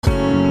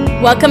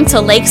Welcome to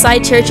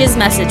Lakeside Church's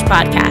Message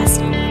Podcast.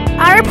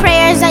 Our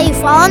prayer is that you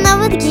fall in love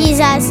with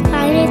Jesus,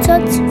 find a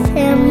church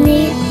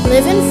family,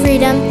 live in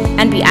freedom,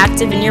 And be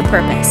active in your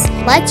purpose.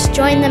 Let's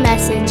join the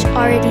message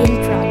already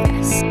in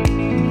progress.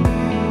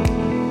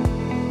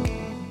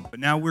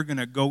 But now we're going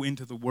to go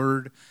into the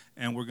Word,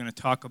 and we're going to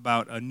talk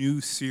about a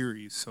new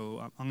series. So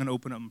I'm going to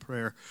open up in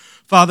prayer.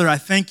 Father, I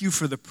thank you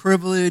for the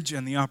privilege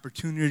and the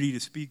opportunity to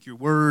speak your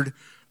Word.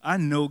 I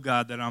know,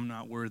 God, that I'm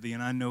not worthy,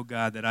 and I know,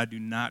 God, that I do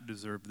not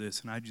deserve this,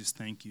 and I just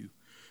thank you.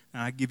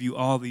 And I give you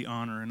all the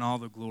honor and all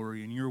the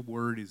glory, and your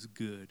word is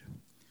good.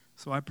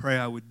 So I pray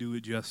I would do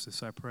it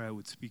justice. I pray I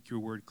would speak your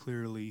word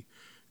clearly.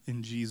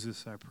 In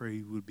Jesus, I pray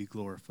you would be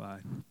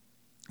glorified.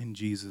 In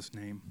Jesus'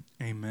 name,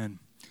 amen.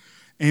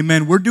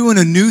 Amen. We're doing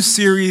a new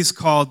series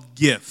called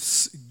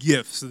Gifts.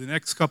 Gifts. So the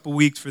next couple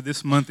weeks for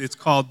this month, it's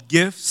called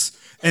Gifts,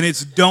 and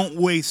it's Don't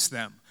Waste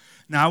Them.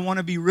 Now, I want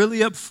to be really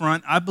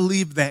upfront. I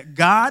believe that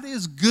God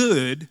is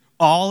good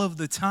all of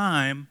the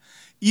time,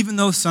 even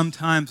though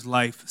sometimes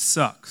life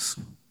sucks.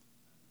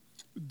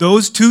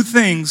 Those two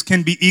things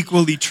can be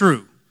equally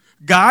true.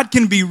 God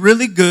can be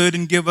really good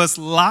and give us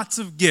lots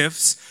of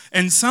gifts,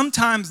 and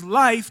sometimes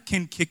life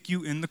can kick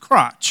you in the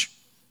crotch.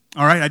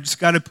 All right, I just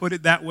got to put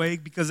it that way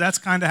because that's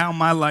kind of how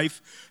my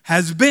life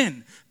has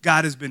been.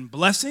 God has been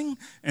blessing,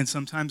 and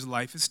sometimes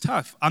life is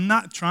tough. I'm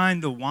not trying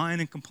to whine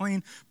and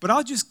complain, but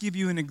I'll just give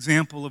you an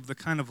example of the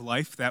kind of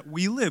life that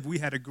we live. We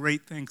had a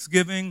great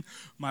Thanksgiving.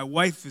 My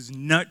wife is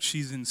nuts.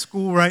 She's in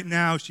school right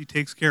now. She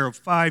takes care of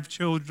 5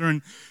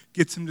 children,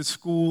 gets them to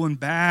school and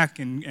back,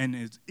 and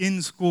is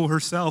in school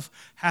herself,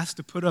 has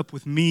to put up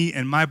with me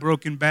and my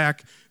broken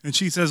back. And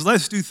she says,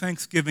 let's do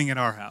Thanksgiving at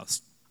our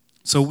house.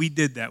 So we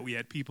did that. We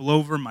had people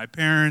over, my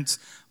parents,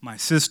 my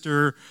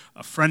sister,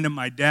 a friend of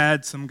my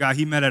dad, some guy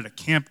he met at a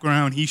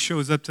campground. He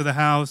shows up to the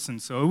house,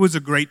 and so it was a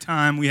great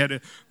time. We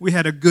had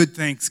a good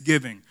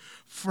Thanksgiving.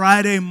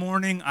 Friday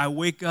morning, I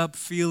wake up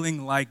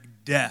feeling like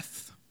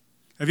death.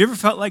 Have you ever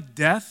felt like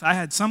death? I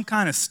had some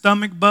kind of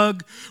stomach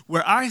bug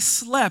where I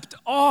slept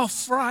all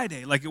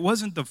Friday. Like it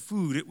wasn't the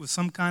food. It was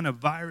some kind of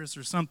virus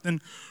or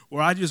something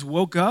where I just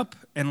woke up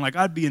and like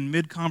I'd be in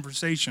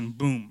mid-conversation,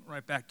 boom,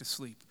 right back to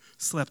sleep.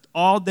 Slept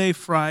all day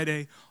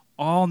Friday,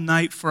 all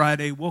night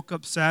Friday, woke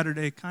up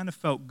Saturday, kind of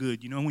felt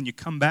good. You know, when you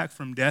come back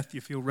from death, you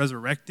feel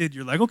resurrected.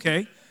 You're like,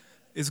 okay,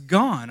 it's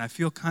gone. I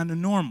feel kind of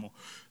normal.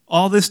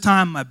 All this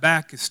time, my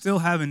back is still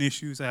having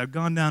issues. I had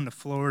gone down to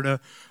Florida.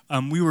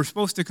 We were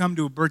supposed to come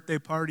to a birthday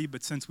party,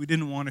 but since we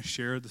didn't want to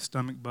share the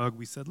stomach bug,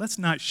 we said, let's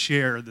not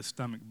share the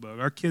stomach bug.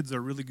 Our kids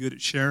are really good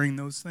at sharing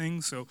those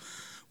things, so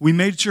we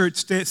made sure it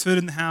stood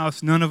in the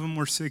house. None of them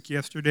were sick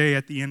yesterday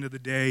at the end of the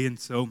day, and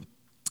so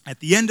at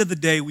the end of the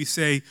day, we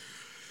say,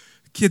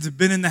 the kids have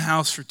been in the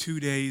house for 2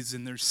 days,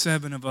 and there's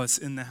 7 of us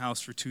in the house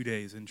for 2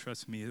 days. And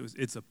trust me,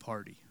 it's a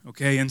party,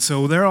 okay? And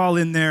so they're all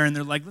in there, and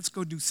they're like, let's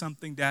go do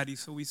something, Daddy.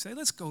 So we say,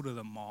 let's go to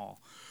the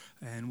mall.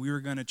 And we were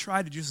going to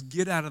try to just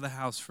get out of the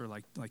house for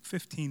like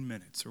 15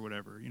 minutes or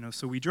whatever, you know.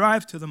 So we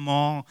drive to the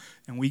mall,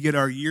 and we get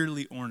our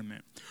yearly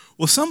ornament.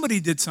 Well, somebody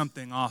did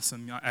something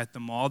awesome at the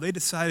mall. They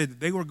decided that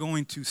they were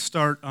going to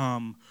start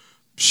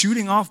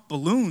shooting off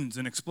balloons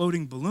and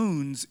exploding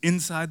balloons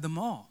inside the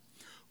mall,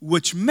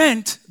 which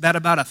meant that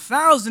about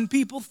 1,000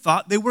 people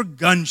thought they were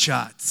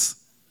gunshots.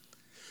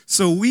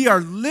 So we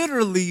are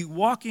literally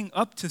walking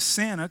up to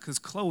Santa, because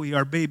Chloe,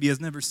 our baby, has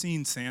never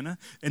seen Santa.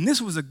 And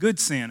this was a good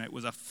Santa. It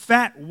was a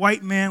fat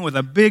white man with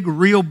a big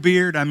real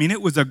beard. I mean,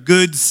 it was a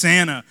good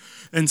Santa.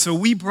 And so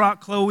we brought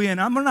Chloe, and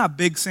we're not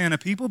big Santa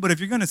people, but if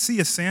you're going to see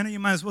a Santa, you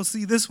might as well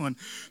see this one.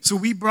 So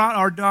we brought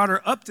our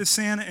daughter up to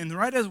Santa, and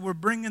right as we're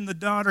bringing the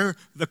daughter,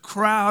 the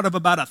crowd of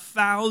about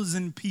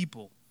 1,000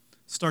 people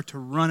start to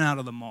run out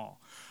of the mall.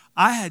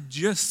 I had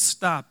just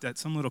stopped at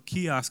some little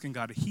kiosk and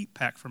got a heat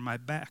pack for my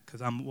back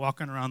because I'm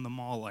walking around the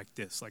mall like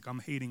this, like I'm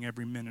hating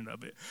every minute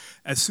of it.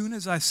 As soon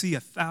as I see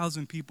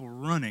 1,000 people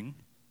running,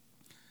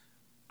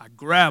 I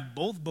grab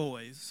both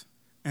boys,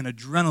 and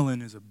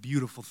adrenaline is a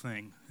beautiful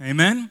thing.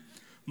 Amen?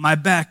 My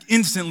back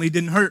instantly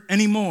didn't hurt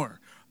anymore.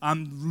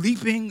 I'm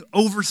leaping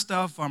over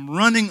stuff. I'm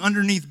running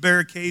underneath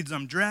barricades.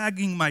 I'm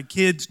dragging my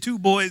kids, 2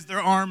 boys, their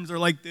arms are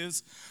like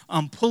this.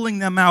 I'm pulling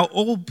them out.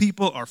 Old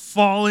people are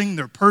falling.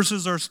 Their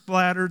purses are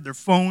splattered. Their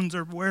phones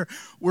are everywhere.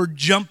 We're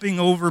jumping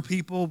over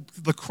people.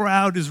 The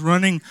crowd is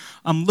running.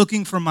 I'm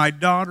looking for my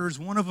daughters.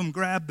 One of them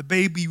grabbed the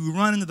baby. We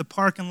run into the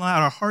parking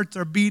lot. Our hearts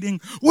are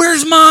beating.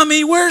 Where's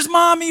Mommy? Where's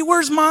Mommy?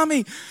 Where's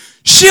Mommy?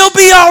 She'll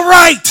be all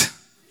right.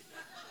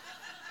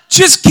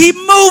 Just keep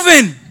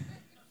moving.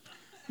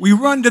 We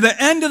run to the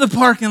end of the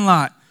parking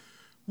lot.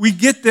 We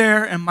get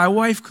there, and my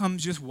wife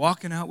comes just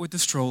walking out with the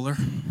stroller.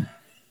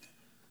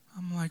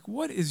 I'm like,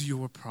 what is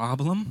your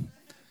problem?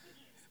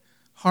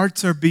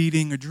 Hearts are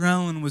beating,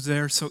 adrenaline was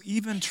there. So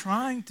even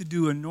trying to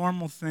do a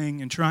normal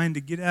thing and trying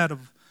to get out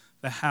of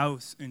the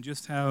house and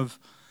just have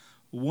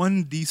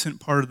one decent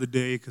part of the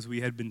day because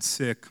we had been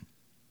sick,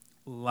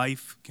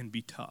 life can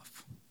be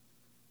tough.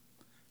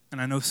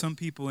 And I know some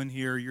people in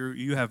here,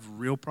 you have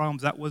real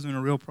problems. That wasn't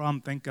a real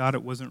problem. Thank God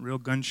it wasn't real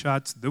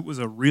gunshots. That was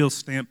a real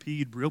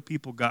stampede. Real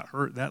people got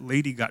hurt. That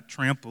lady got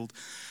trampled.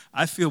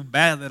 I feel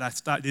bad that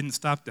I didn't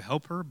stop to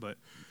help her, but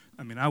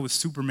I was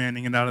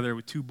Supermaning it out of there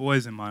with 2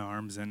 boys in my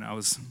arms, and it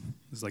was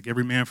like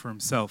every man for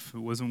himself. It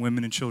wasn't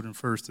women and children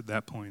first at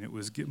that point. It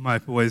was get my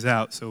boys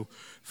out. So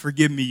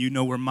forgive me, you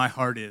know where my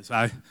heart is.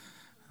 I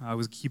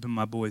was keeping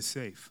my boys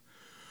safe.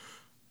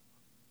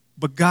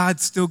 But God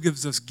still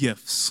gives us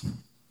gifts.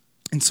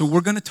 And so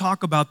we're going to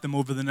talk about them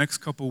over the next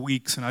couple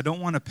weeks, and I don't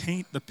want to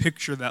paint the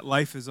picture that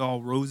life is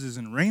all roses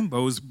and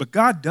rainbows, but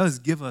God does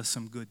give us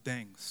some good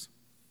things.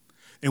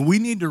 And we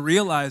need to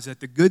realize that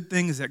the good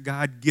things that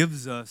God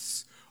gives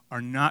us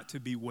are not to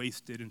be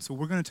wasted. And so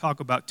we're going to talk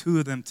about 2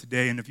 of them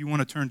today. And if you want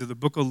to turn to the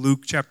book of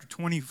Luke, chapter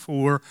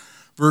 24,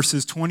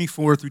 verses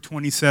 24 through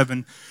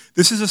 27,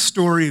 this is a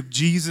story of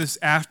Jesus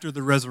after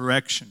the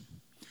resurrection.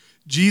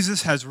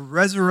 Jesus has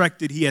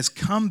resurrected. He has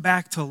come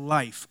back to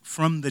life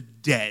from the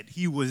dead.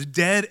 He was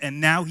dead,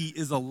 and now he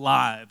is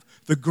alive.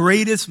 The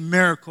greatest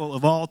miracle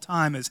of all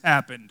time has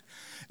happened.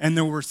 And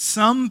there were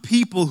some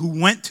people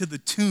who went to the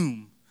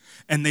tomb,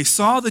 and they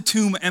saw the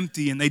tomb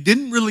empty, and they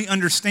didn't really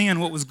understand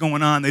what was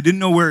going on. They didn't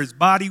know where his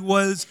body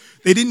was.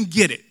 They didn't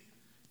get it.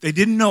 They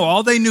didn't know.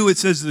 All they knew, it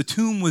says the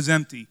tomb was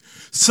empty.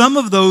 Some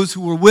of those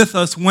who were with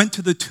us went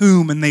to the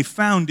tomb, and they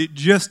found it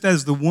just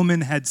as the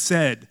woman had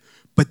said.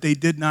 But they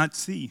did not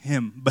see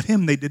him. But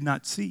him they did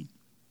not see.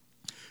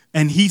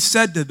 And he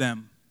said to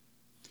them,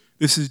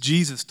 this is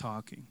Jesus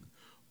talking,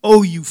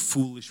 "Oh, you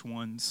foolish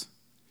ones."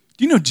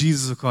 Do you know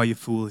Jesus will call you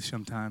foolish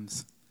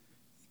sometimes?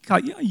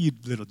 You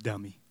little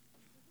dummy.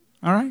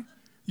 All right?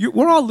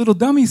 We're all little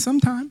dummies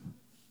sometimes.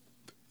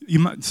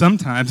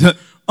 Sometimes.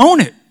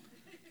 Own it.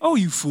 "Oh,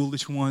 you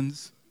foolish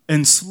ones,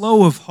 and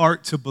slow of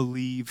heart to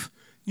believe."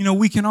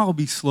 We can all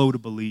be slow to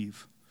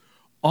believe.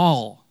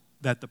 "All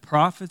that the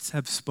prophets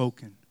have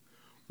spoken.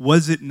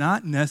 Was it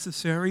not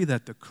necessary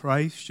that the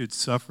Christ should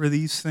suffer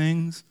these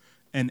things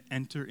and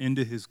enter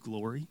into his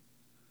glory?"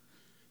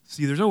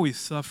 See, there's always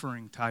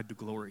suffering tied to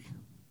glory.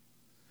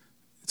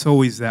 It's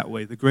always that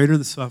way. The greater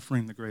the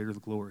suffering, the greater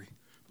the glory.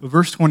 But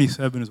verse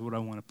 27 is what I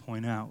want to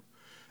point out.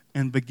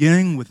 "And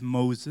beginning with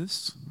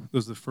Moses,"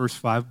 those are the first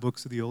 5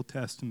 books of the Old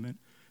Testament,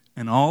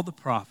 "and all the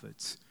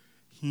prophets,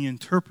 he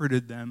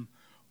interpreted them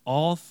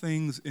all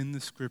things in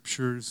the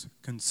scriptures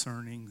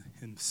concerning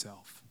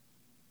himself."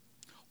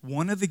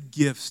 One of the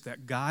gifts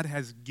that God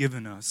has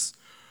given us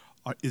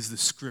is the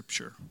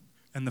scripture.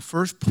 And the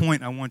first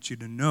point I want you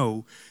to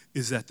know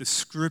is that the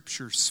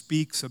scripture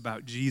speaks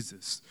about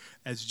Jesus.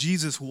 As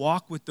Jesus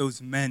walked with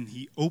those men,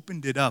 he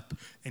opened it up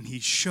and he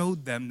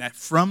showed them that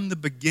from the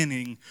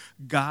beginning,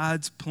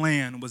 God's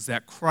plan was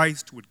that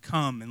Christ would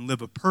come and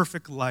live a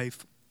perfect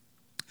life,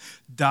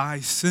 die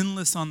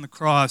sinless on the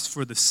cross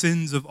for the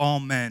sins of all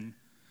men,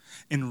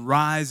 and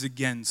rise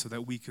again so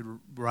that we could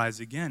rise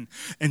again.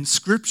 And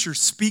Scripture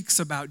speaks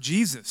about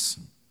Jesus.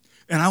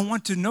 And I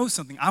want to know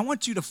something. I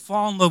want you to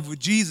fall in love with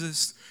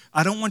Jesus.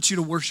 I don't want you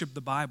to worship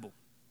the Bible.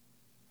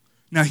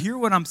 Now, hear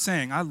what I'm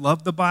saying. I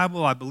love the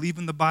Bible. I believe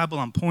in the Bible.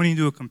 I'm pointing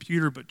to a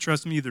computer, but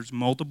trust me, there's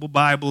multiple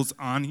Bibles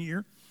on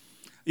here.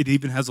 It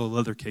even has a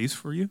leather case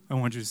for you. I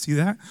want you to see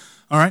that.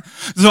 All right?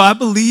 So I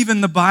believe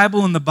in the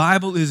Bible, and the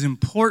Bible is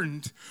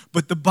important,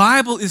 but the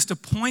Bible is to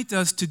point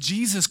us to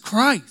Jesus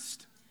Christ.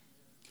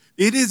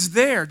 It is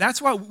there. That's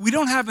why we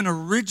don't have an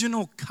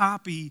original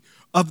copy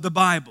of the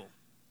Bible.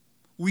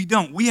 We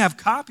don't. We have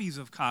copies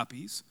of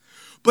copies.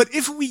 But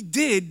if we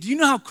did, do you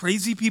know how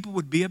crazy people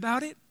would be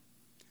about it?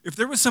 If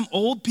there was some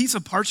old piece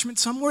of parchment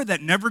somewhere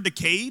that never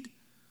decayed,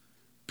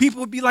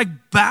 people would be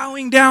like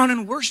bowing down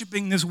and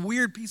worshiping this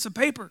weird piece of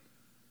paper.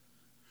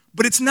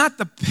 But it's not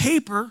the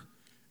paper.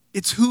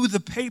 It's who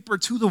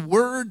the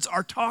words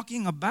are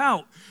talking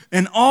about.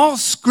 And all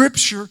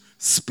Scripture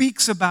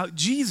speaks about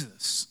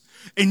Jesus.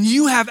 And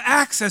you have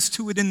access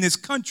to it in this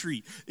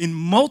country in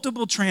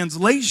multiple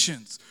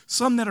translations,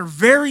 some that are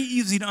very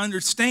easy to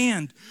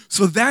understand.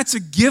 So that's a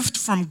gift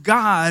from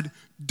God.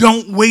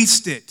 Don't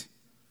waste it.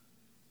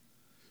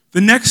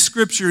 The next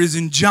scripture is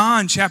in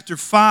John chapter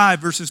 5,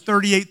 verses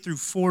 38 through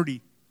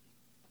 40.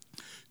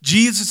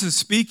 Jesus is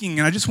speaking,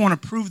 and I just want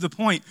to prove the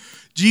point.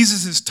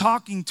 Jesus is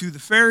talking to the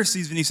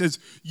Pharisees, and he says,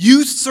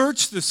 "You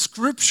search the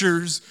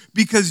scriptures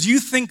because you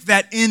think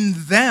that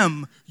in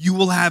them you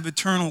will have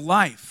eternal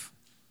life."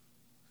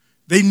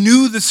 They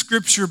knew the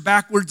scripture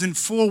backwards and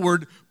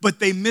forward, but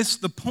they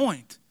missed the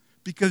point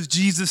because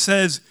Jesus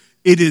says,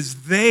 "It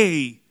is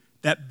they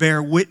that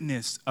bear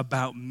witness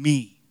about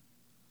me."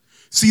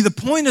 See, the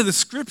point of the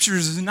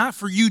scriptures is not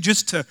for you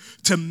just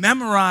to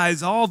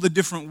memorize all the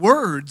different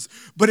words,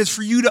 but it's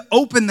for you to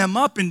open them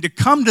up and to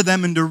come to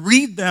them and to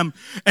read them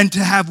and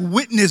to have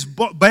witness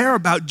bear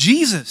about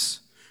Jesus,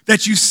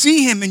 that you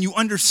see him and you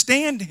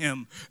understand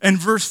him. And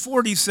verse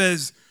 40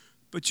 says,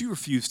 "But you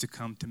refuse to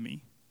come to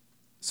me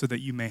so that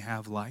you may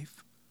have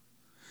life."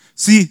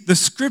 See, the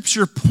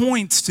scripture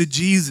points to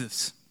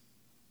Jesus.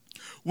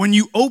 When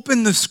you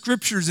open the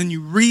scriptures and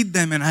you read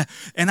them,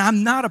 and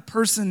I'm not a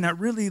person that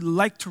really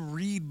liked to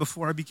read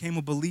before I became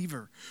a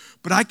believer,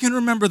 but I can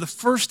remember the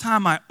first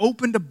time I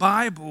opened a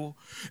Bible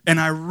and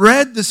I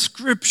read the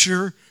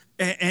scripture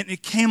and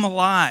it came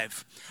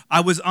alive.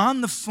 I was on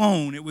the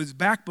phone. It was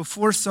back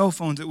before cell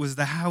phones. It was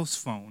the house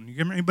phone.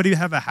 Anybody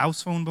have a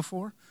house phone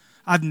before?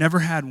 I've never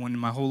had one in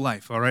my whole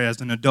life, all right,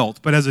 as an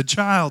adult. But as a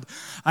child,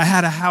 I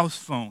had a house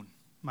phone.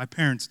 My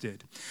parents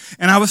did.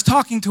 And I was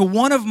talking to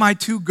one of my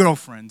two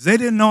girlfriends. They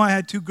didn't know I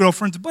had two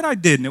girlfriends, but I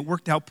did, and it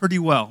worked out pretty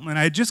well. And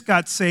I had just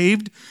got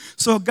saved,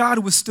 so God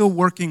was still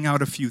working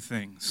out a few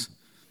things.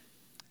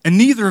 And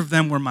neither of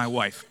them were my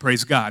wife,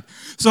 praise God.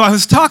 So I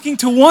was talking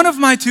to one of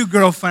my two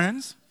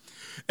girlfriends.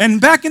 And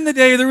back in the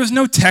day, there was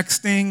no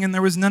texting and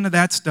there was none of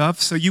that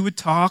stuff. So you would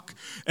talk,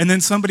 and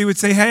then somebody would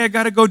say, hey, I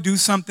got to go do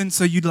something.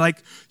 So you'd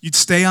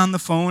stay on the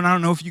phone. I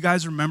don't know if you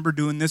guys remember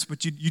doing this,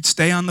 but you'd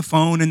stay on the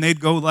phone, and they'd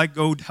go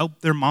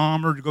help their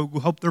mom or go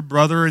help their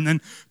brother, and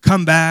then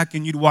come back,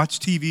 and you'd watch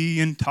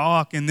TV and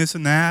talk and this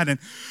and that.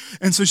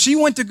 And so she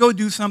went to go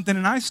do something,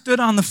 and I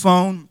stood on the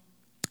phone,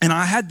 and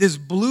I had this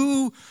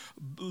blue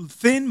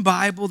thin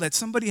Bible that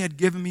somebody had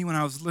given me when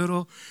I was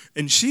little,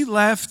 and she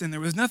left, and there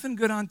was nothing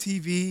good on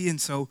TV,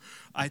 and so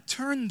I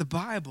turned the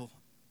Bible,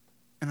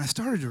 and I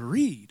started to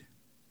read,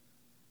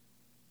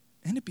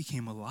 and it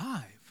became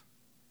alive.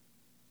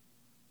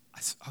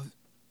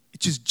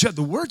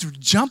 The words were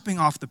jumping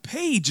off the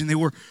page, and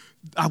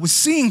I was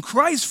seeing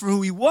Christ for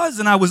who he was,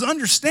 and I was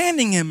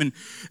understanding him, and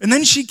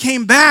then she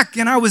came back,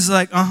 and I was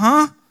like,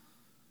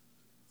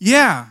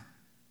 yeah,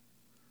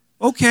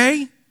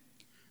 okay.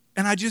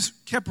 And I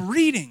just kept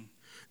reading.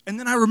 And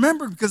then I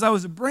remembered, because I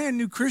was a brand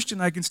new Christian,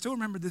 I can still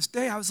remember this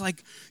day, I was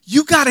like,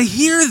 you got to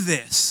hear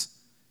this.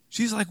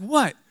 She's like,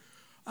 what?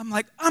 I'm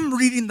like, I'm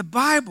reading the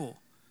Bible.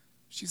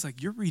 She's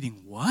like, you're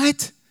reading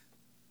what?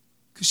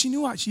 Because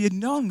she had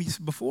known me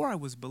before I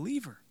was a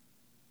believer.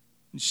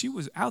 And she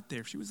was out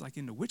there. She was like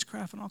into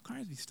witchcraft and all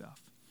kinds of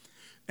stuff.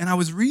 And I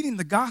was reading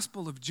the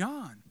Gospel of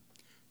John.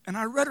 And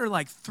I read her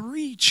like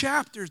 3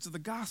 chapters of the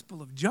Gospel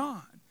of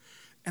John.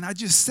 And I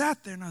just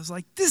sat there and I was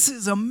like, this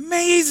is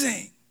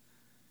amazing.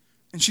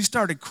 And she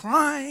started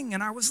crying,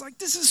 and I was like,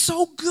 this is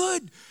so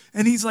good.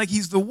 And he's like,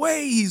 he's the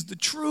way, he's the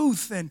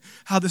truth, and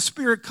how the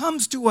Spirit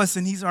comes to us,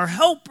 and he's our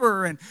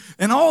helper,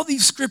 and all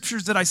these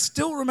scriptures that I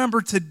still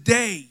remember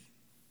today.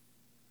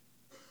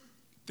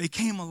 They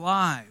came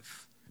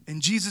alive,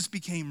 and Jesus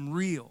became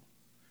real,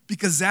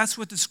 because that's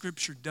what the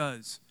scripture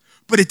does.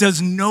 But it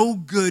does no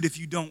good if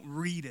you don't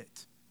read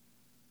it.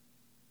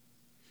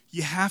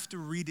 You have to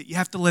read it. You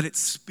have to let it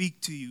speak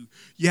to you.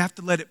 You have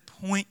to let it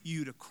point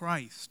you to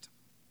Christ.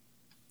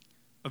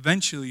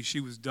 Eventually,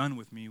 she was done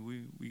with me.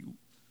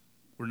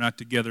 We're not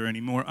together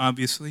anymore,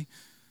 obviously.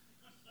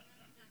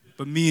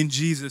 But me and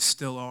Jesus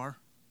still are.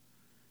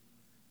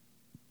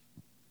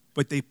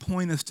 But they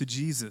point us to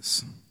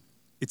Jesus.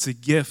 It's a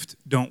gift.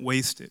 Don't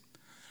waste it.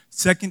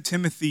 2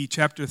 Timothy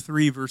chapter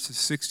 3, verses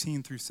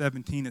 16 through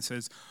 17, it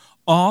says,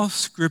 all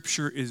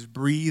scripture is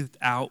breathed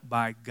out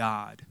by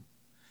God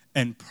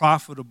and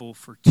profitable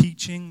for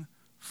teaching,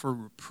 for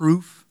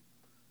reproof,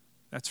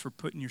 that's for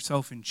putting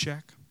yourself in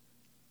check,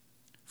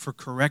 for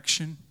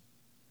correction,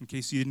 in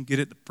case you didn't get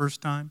it the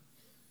first time,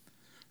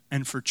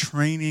 and for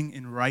training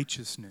in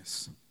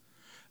righteousness,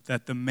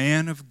 that the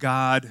man of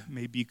God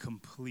may be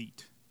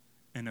complete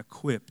and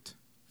equipped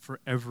for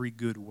every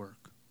good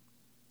work.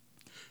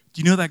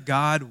 Do you know that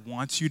God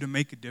wants you to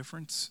make a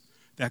difference?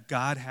 That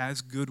God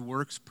has good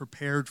works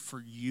prepared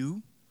for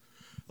you?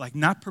 Like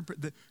not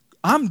prepared.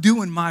 I'm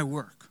doing my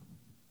work.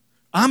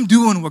 I'm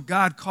doing what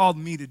God called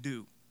me to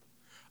do.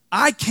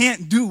 I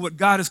can't do what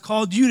God has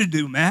called you to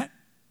do, Matt.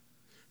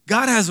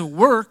 God has a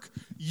work.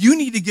 You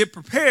need to get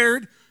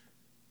prepared.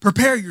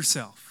 Prepare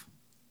yourself.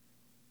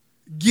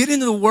 Get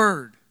into the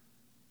Word.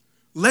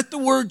 Let the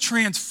Word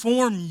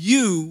transform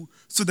you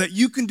so that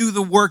you can do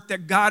the work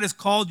that God has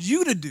called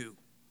you to do.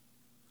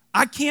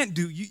 I can't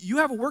do. You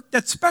have a work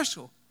that's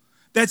special,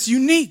 that's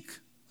unique.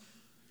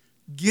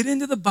 Get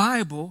into the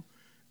Bible.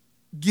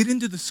 Get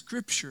into the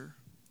Scripture.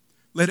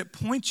 Let it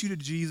point you to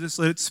Jesus.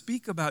 Let it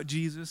speak about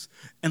Jesus.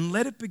 And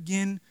let it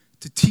begin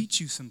to teach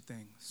you some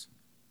things.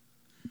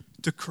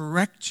 To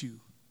correct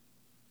you.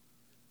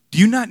 Do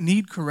you not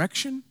need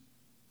correction?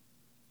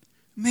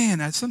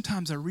 Man,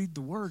 sometimes I read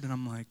the Word and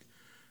I'm like,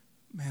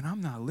 man, I'm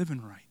not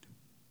living right.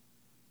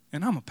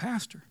 And I'm a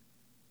pastor.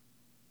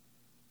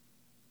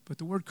 But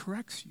the Word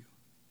corrects you.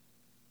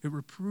 It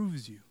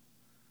reproves you.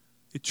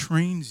 It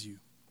trains you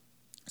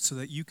so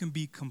that you can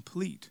be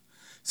complete.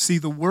 See,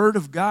 the Word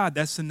of God,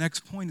 that's the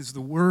next point, is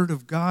the Word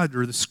of God,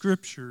 or the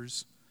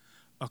Scriptures,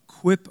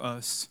 equip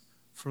us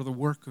for the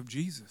work of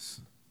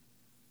Jesus.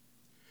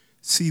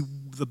 See,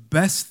 the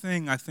best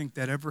thing I think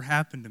that ever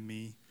happened to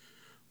me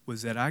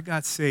was that I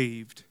got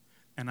saved,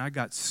 and I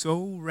got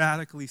so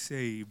radically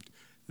saved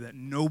that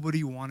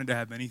nobody wanted to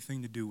have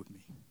anything to do with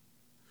me.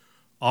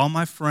 All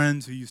my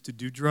friends who used to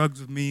do drugs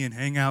with me and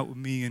hang out with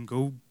me and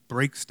go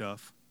break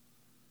stuff,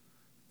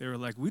 they were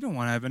like, we don't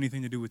want to have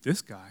anything to do with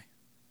this guy.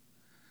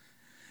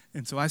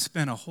 And so I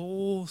spent a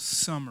whole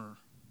summer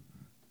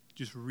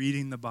just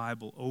reading the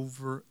Bible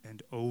over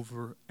and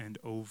over and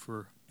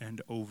over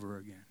and over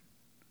again.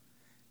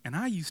 And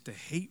I used to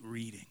hate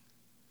reading.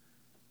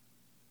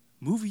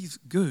 Movies,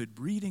 good.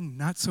 Reading,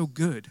 not so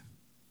good.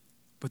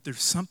 But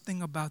there's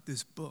something about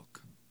this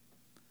book.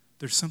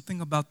 There's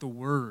something about the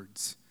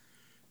words.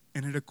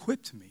 And it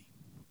equipped me.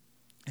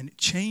 And it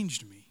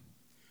changed me.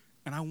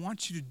 And I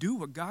want you to do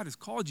what God has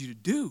called you to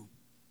do.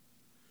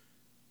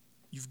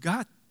 You've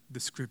got the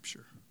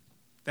scripture.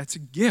 That's a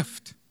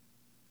gift.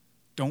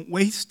 Don't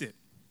waste it.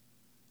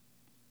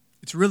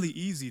 It's really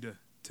easy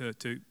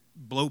to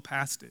blow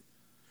past it.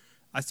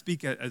 I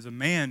speak as a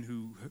man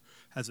who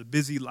has a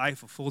busy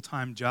life, a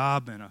full-time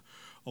job, and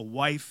a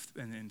wife,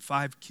 and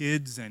 5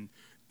 kids, and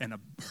a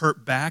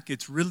hurt back.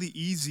 It's really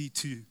easy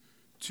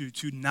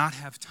to not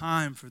have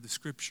time for the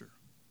scripture.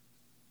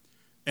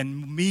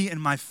 And me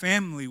and my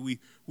family,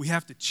 we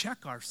have to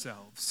check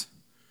ourselves.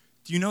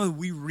 Do you know that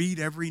we read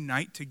every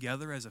night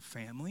together as a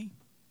family?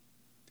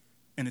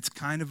 And it's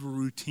kind of a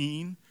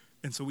routine,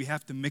 and so we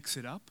have to mix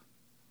it up.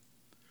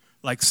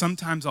 Like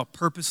sometimes I'll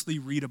purposely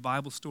read a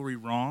Bible story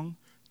wrong,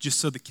 just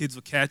so the kids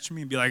will catch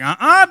me and be like,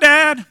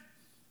 Dad,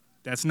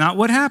 that's not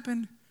what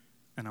happened.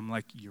 And I'm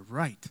like, you're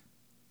right.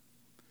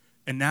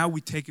 And now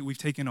we've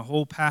taken a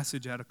whole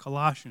passage out of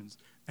Colossians,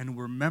 and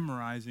we're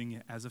memorizing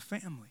it as a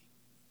family.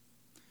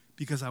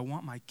 Because I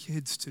want my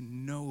kids to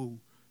know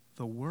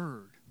the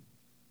word.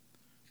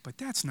 But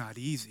that's not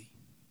easy.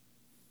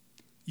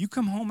 You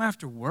come home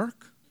after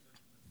work,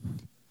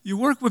 you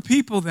work with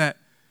people that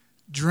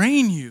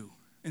drain you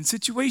in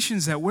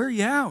situations that wear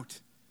you out.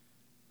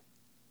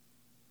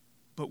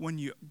 But when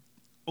you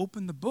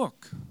open the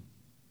book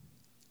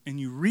and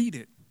you read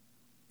it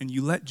and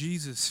you let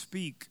Jesus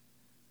speak,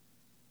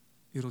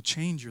 it'll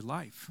change your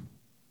life.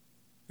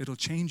 It'll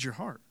change your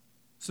heart.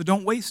 So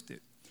don't waste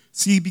it.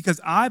 See, because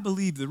I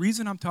believe, the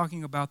reason I'm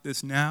talking about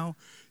this now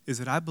is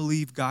that I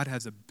believe God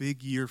has a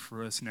big year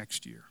for us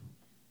next year.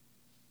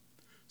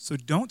 So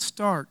don't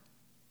start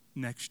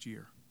next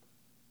year.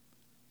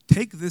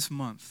 Take this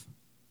month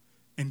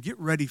and get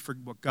ready for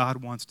what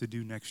God wants to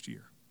do next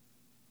year.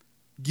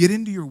 Get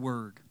into your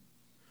word.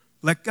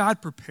 Let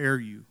God prepare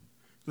you.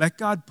 Let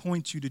God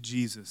point you to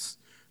Jesus.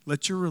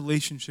 Let your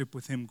relationship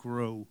with him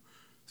grow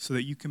so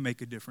that you can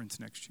make a difference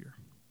next year.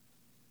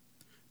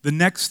 The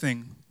next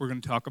thing we're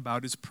going to talk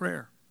about is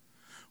prayer.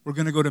 We're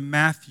going to go to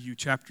Matthew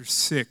chapter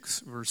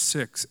 6, verse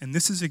 6. And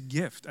this is a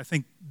gift. I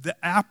think the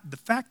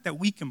fact that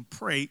we can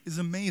pray is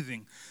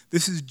amazing.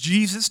 This is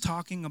Jesus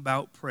talking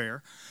about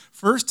prayer.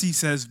 First he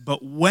says,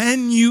 but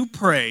when you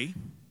pray,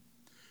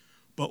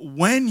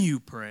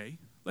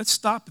 let's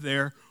stop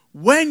there.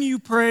 When you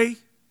pray,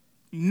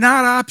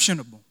 not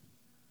optionable.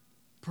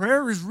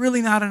 Prayer is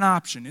really not an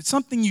option. It's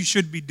something you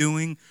should be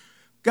doing.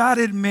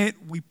 Gotta admit,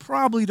 we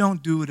probably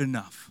don't do it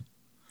enough.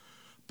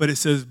 But it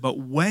says, but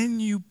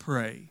when you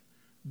pray,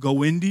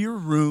 go into your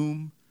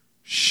room,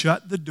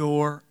 shut the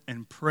door,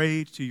 and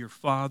pray to your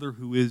Father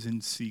who is in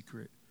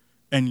secret.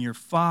 And your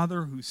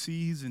Father who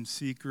sees in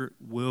secret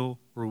will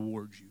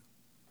reward you.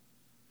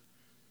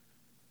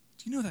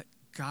 Do you know that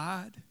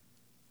God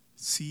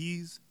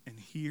sees and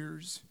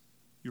hears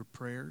your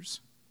prayers?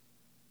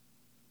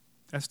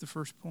 That's the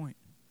first point.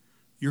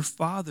 Your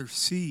Father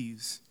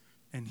sees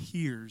and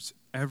hears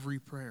every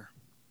prayer.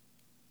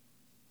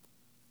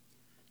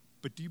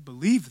 But do you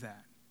believe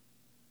that?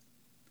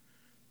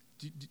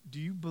 Do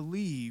you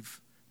believe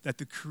that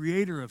the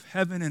creator of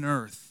heaven and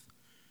earth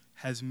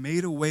has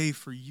made a way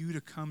for you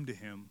to come to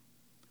him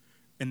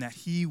and that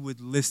he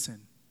would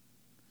listen?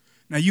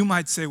 Now you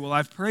might say, well,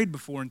 I've prayed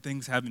before and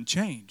things haven't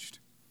changed.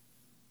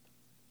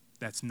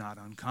 That's not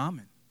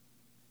uncommon.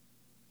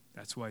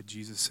 That's why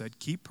Jesus said,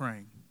 keep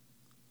praying,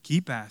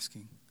 keep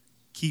asking,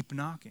 keep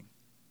knocking.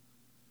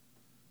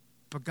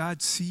 But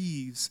God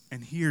sees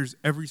and hears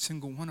every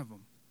single one of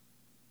them.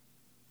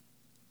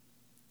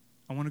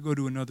 I want to go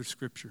to another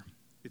scripture.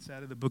 It's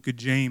out of the book of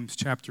James,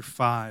 chapter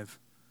 5,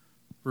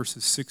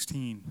 verses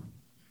 16.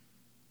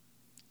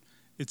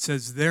 It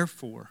says,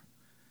 therefore,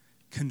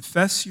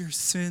 confess your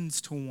sins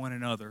to one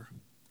another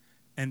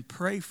and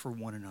pray for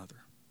one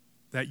another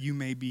that you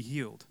may be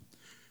healed.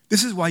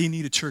 This is why you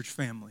need a church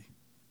family.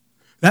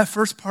 That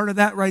first part of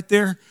that right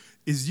there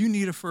is you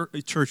need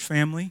a church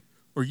family,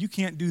 or you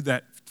can't do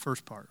that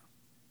first part.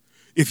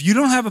 If you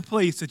don't have a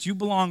place that you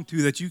belong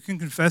to that you can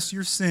confess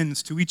your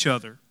sins to each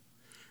other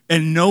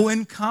and know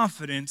in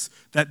confidence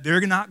that they're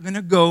not going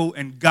to go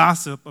and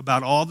gossip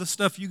about all the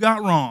stuff you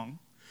got wrong,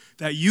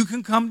 that you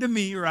can come to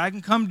me or I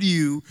can come to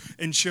you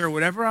and share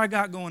whatever I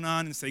got going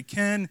on and say,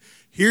 Ken,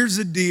 here's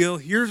the deal.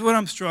 Here's what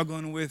I'm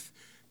struggling with.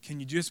 Can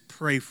you just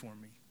pray for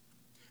me?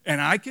 And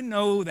I can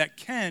know that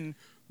Ken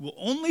will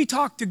only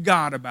talk to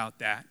God about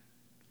that.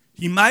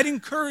 He might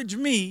encourage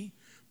me,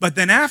 but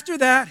then after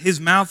that, his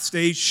mouth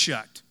stays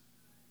shut.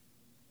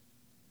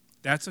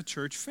 That's a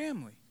church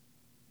family.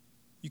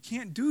 You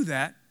can't do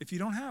that if you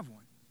don't have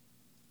one.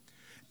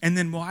 And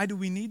then why do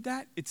we need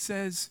that? It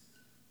says,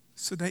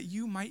 so that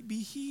you might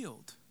be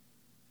healed.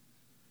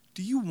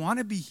 Do you want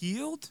to be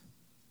healed?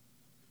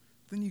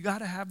 Then you got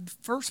to have the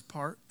first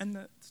part and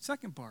the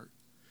second part.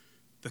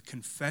 the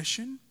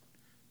confession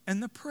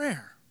and the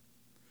prayer.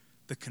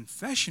 The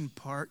confession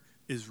part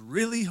is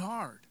really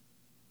hard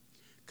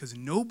because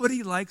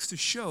nobody likes to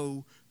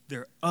show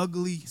their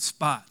ugly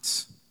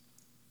spots.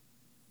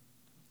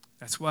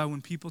 That's why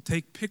when people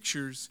take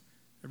pictures,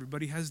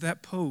 everybody has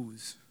that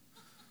pose.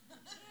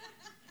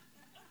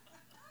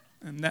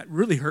 And that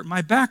really hurt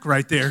my back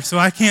right there, so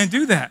I can't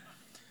do that.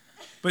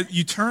 But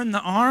you turn the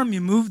arm, you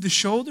move the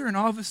shoulder, and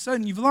all of a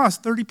sudden you've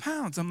lost 30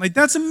 pounds. I'm like,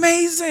 that's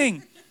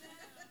amazing.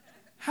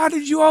 How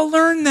did you all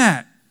learn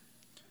that?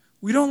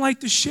 We don't like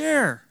to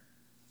share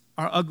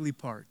our ugly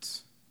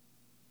parts.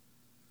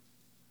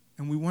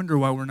 And we wonder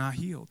why we're not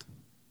healed.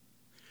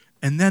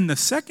 And then the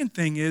second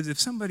thing is, if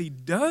somebody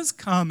does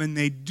come and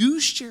they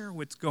do share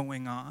what's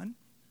going on,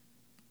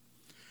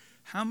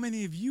 how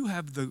many of you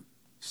have the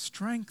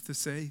strength to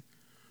say,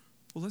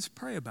 well, let's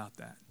pray about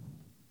that?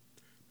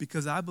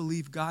 Because I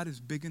believe God is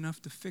big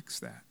enough to fix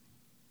that.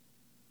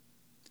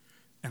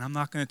 And I'm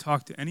not going to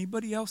talk to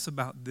anybody else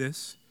about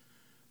this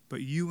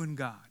but you and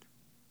God.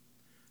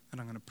 And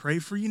I'm going to pray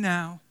for you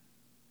now.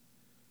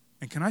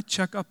 And can I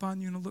check up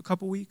on you in a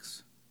couple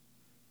weeks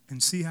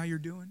and see how you're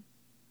doing?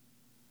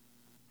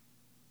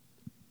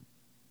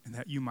 And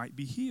that you might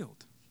be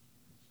healed.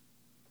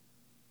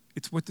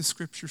 It's what the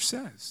scripture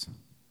says.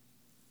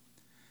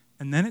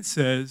 And then it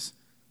says,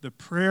 the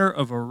prayer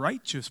of a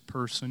righteous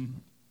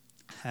person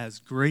has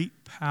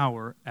great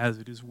power as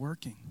it is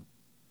working.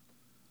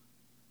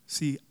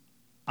 See,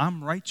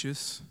 I'm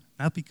righteous,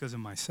 not because of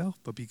myself,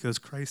 but because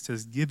Christ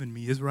has given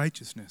me his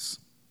righteousness.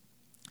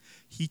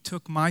 He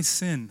took my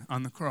sin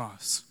on the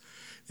cross.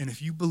 And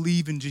if you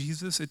believe in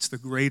Jesus, it's the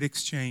great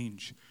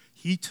exchange.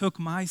 He took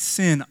my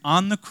sin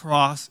on the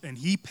cross and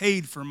he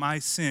paid for my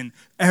sin.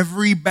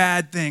 Every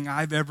bad thing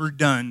I've ever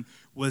done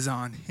was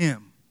on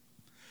him.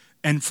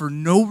 And for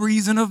no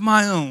reason of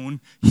my own,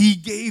 he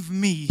gave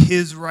me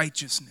his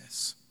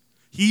righteousness.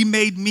 He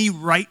made me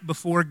right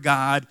before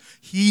God.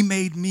 He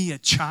made me a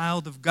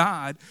child of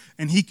God,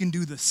 and he can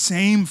do the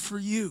same for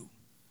you.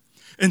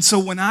 And so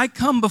when I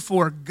come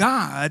before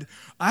God,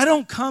 I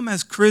don't come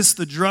as Chris,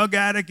 the drug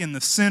addict and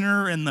the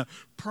sinner and the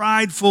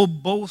prideful,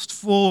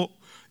 boastful,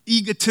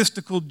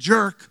 egotistical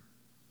jerk.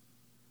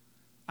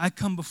 I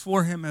come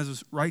before him as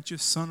a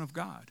righteous son of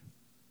God,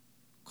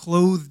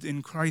 clothed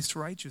in Christ's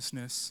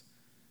righteousness.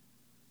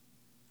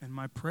 And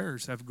my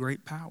prayers have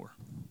great power.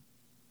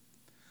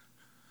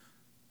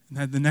 And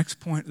then the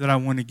next point that I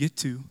want to get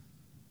to,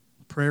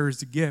 prayer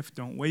is a gift,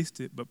 don't waste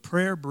it, but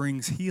prayer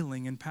brings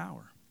healing and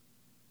power.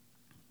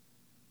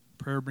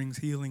 Prayer brings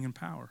healing and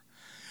power.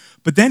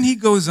 But then he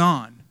goes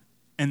on,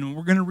 and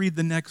we're going to read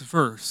the next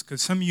verse,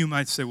 because some of you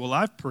might say, well,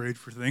 I've prayed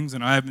for things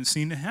and I haven't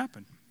seen it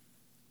happen.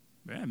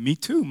 Yeah, me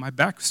too. My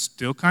back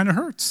still kind of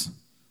hurts.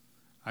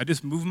 I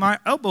just moved my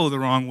elbow the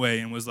wrong way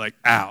and was like,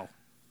 ow.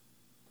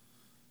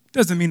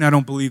 Doesn't mean I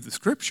don't believe the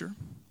scripture.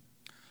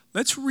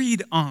 Let's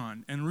read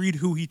on and read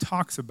who he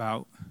talks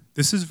about.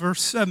 This is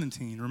verse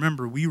 17.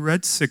 Remember, we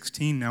read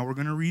 16. Now we're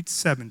going to read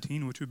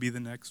 17, which would be the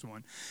next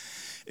one.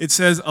 It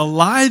says,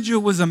 Elijah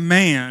was a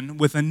man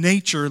with a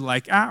nature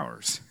like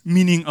ours.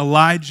 Meaning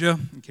Elijah,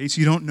 in case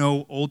you don't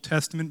know, Old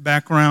Testament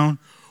background,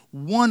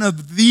 one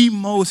of the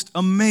most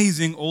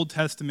amazing Old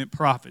Testament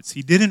prophets.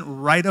 He didn't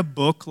write a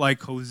book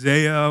like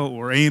Hosea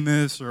or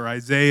Amos or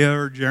Isaiah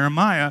or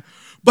Jeremiah,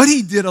 but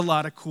he did a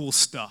lot of cool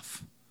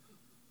stuff.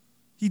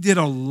 He did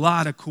a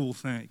lot of cool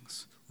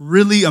things.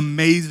 Really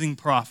amazing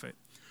prophet.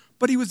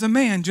 But he was a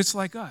man just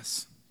like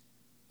us.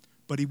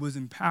 But he was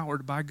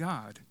empowered by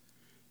God,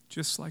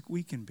 just like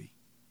we can be.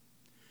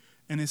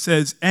 And it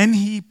says, and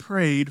he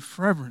prayed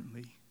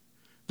fervently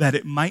that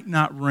it might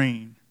not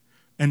rain.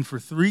 And for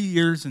 3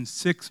 years and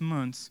 6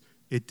 months,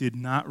 it did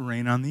not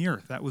rain on the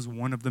earth. That was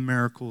one of the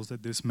miracles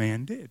that this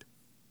man did.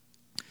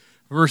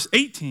 Verse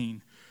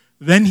 18,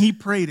 then he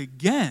prayed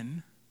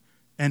again,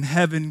 and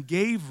heaven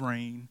gave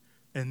rain,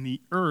 and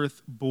the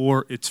earth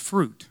bore its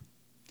fruit.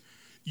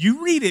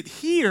 You read it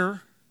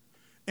here,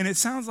 and it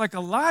sounds like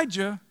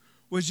Elijah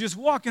was just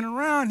walking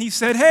around. He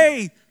said,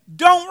 hey,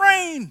 don't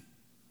rain.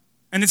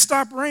 And it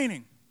stopped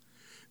raining.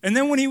 And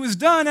then when he was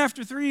done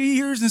after 3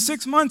 years and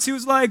 6 months, he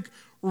was like,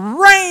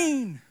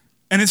 rain.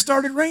 And it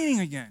started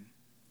raining again.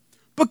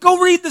 But go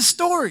read the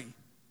story.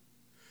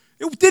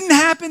 It didn't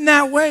happen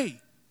that way.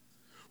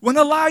 When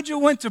Elijah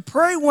went to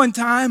pray one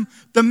time,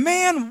 the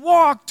man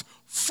walked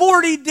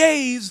 40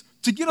 days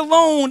to get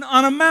alone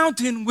on a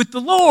mountain with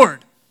the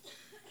Lord.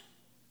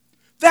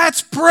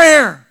 That's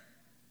prayer.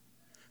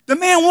 The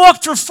man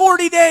walked for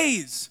 40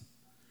 days.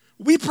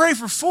 We pray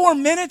for 4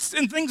 minutes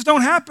and things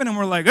don't happen and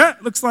we're like,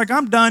 looks like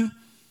I'm done.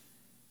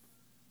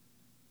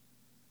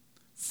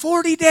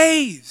 40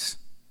 days.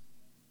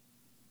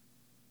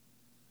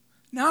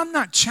 Now, I'm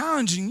not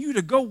challenging you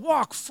to go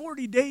walk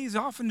 40 days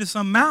off into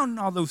some mountain,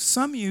 although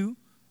some of you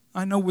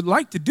I know would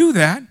like to do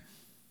that.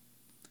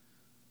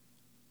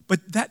 But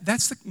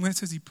that's when it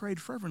says he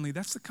prayed fervently,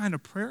 that's the kind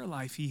of prayer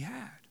life he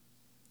had.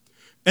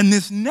 And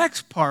this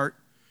next part,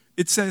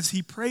 it says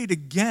he prayed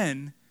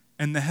again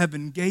and the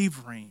heaven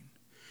gave rain.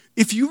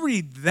 If you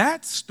read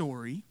that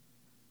story,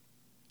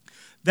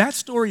 That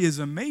story is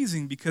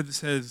amazing because it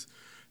says,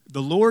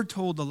 the Lord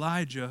told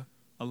Elijah,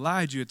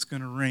 it's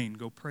going to rain.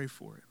 Go pray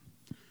for it.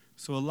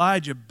 So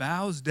Elijah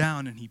bows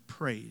down and he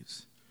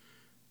prays.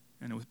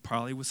 And it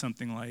probably was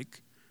something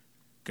like,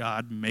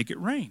 God, make it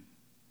rain.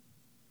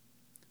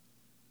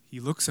 He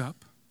looks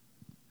up.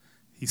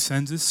 He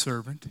sends his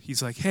servant.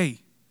 He's like,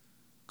 hey,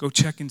 go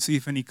check and see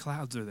if any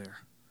clouds are there.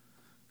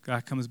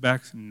 God comes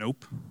back,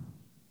 nope.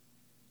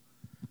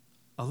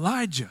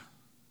 Elijah,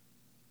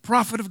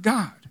 prophet of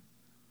God,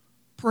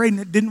 prayed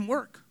and it didn't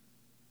work.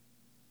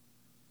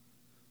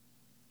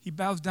 He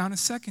bows down a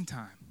second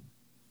time.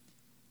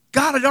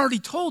 God had already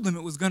told him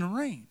it was going to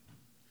rain.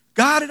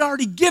 God had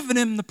already given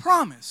him the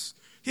promise.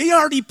 He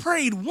already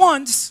prayed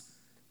once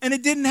and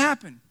it didn't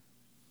happen.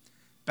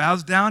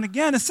 Bows down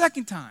again a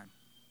second time.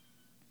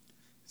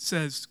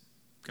 Says,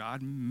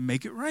 God,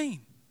 make it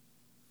rain.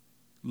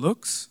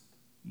 Looks,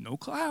 no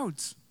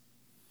clouds.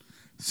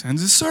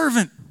 Sends a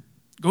servant.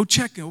 Go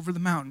check over the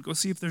mountain. Go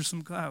see if there's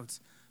some clouds.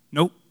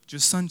 Nope,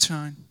 just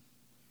sunshine.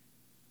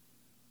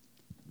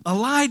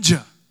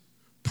 Elijah,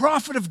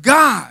 prophet of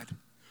God,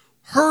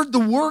 heard the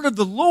word of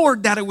the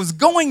Lord that it was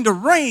going to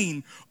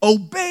rain,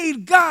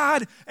 obeyed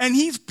God, and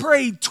he's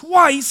prayed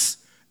twice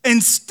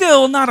and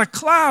still not a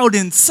cloud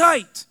in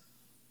sight.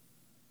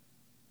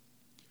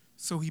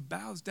 So he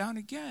bows down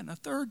again a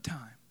third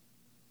time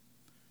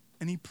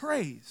and he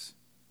prays.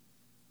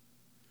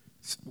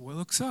 Boy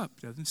looks up,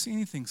 doesn't see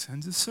anything,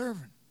 sends his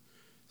servant.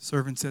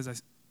 Servant says,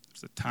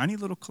 there's a tiny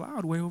little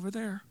cloud way over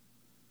there.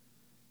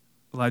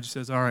 Elijah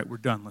says, all right, we're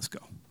done, let's go.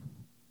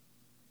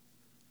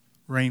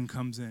 Rain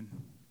comes in,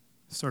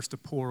 starts to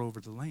pour over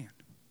the land.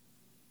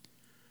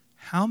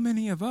 How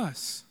many of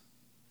us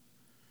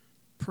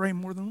pray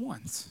more than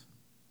once?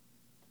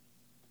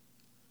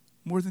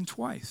 More than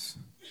twice?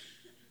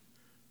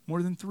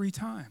 More than 3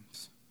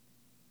 times?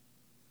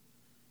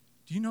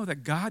 Do you know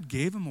that God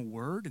gave him a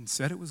word and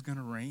said it was going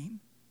to rain?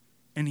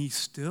 And he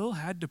still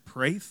had to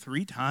pray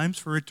 3 times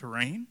for it to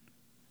rain?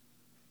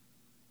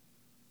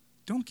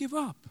 Don't give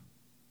up.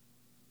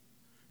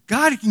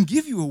 God can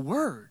give you a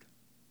word.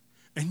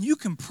 And you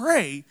can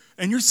pray,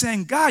 and you're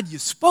saying, God, you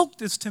spoke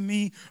this to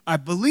me. I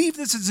believe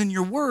this is in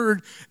your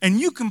word. And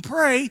you can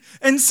pray,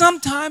 and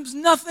sometimes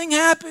nothing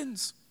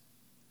happens.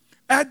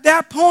 At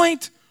that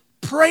point,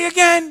 pray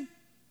again.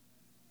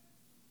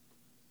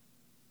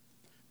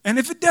 And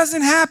if it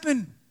doesn't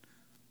happen,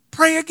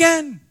 pray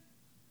again.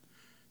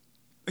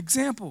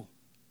 Example,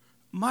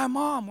 my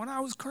mom, when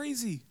I was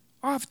crazy,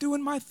 off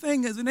doing my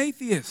thing as an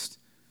atheist,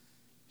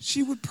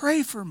 she would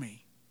pray for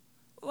me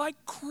like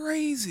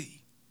crazy.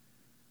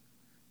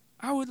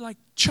 I would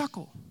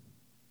chuckle.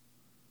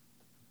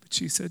 But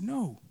she said,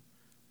 no,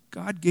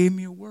 God gave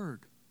me a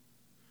word.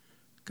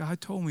 God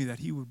told me that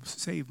he would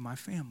save my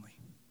family.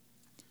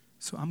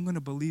 So I'm going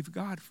to believe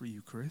God for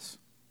you, Chris.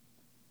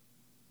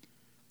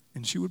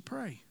 And she would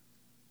pray.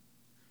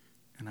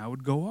 And I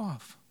would go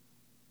off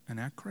and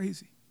act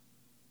crazy.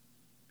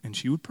 And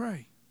she would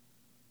pray.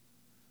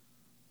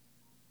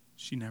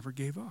 She never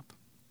gave up.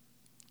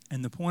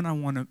 And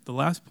the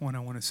last point I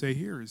want to say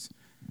here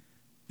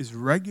is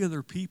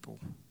regular people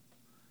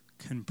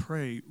can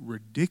pray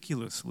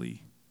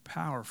ridiculously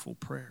powerful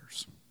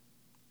prayers.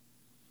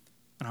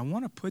 And I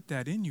want to put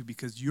that in you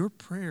because your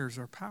prayers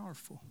are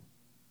powerful.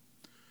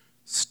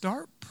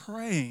 Start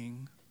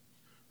praying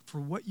for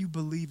what you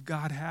believe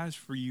God has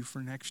for you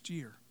for next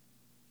year.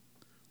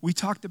 We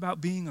talked about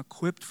being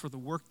equipped for the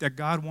work that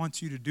God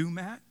wants you to do,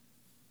 Matt.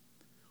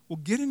 Well,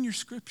 get in your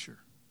scripture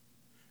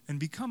and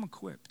become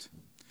equipped.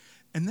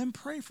 And then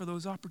pray for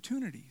those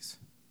opportunities.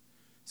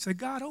 Say,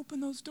 God,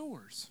 open those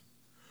doors.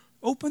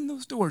 Open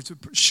those doors.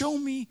 Show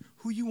me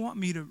who you want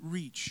me to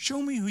reach.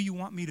 Show me who you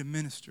want me to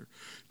minister.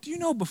 Do you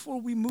know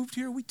before we moved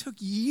here, we took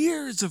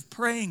years of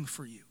praying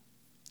for you.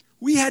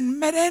 We hadn't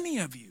met any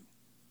of you.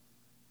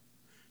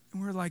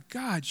 And we're like,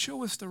 God,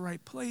 show us the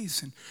right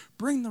place and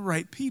bring the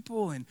right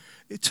people. And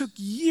it took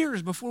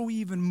years before we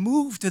even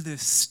moved to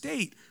this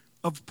state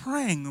of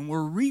praying. And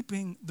we're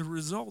reaping the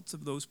results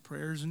of those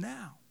prayers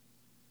now.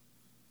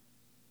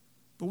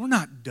 But we're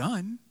not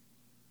done.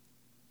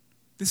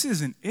 This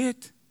isn't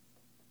it.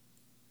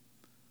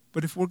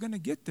 But if we're going to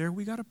get there,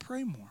 we got to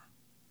pray more.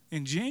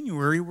 In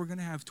January, we're going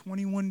to have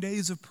 21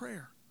 days of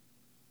prayer.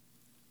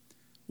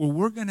 Well,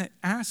 we're going to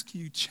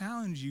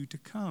challenge you to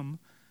come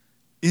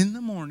in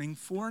the morning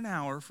for an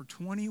hour for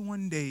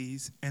 21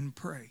 days and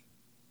pray.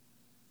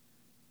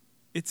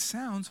 It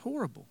sounds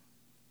horrible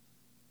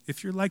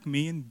if you're like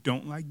me and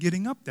don't like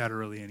getting up that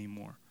early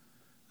anymore.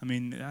 I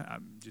mean,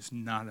 I'm just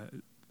not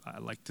I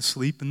like to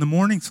sleep in the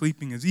morning.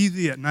 Sleeping is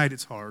easy. At night,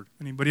 it's hard.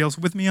 Anybody else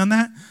with me on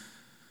that?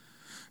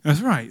 That's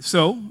right.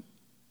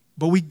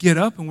 But we get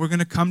up and we're going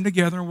to come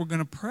together and we're going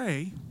to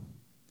pray.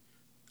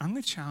 I'm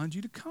going to challenge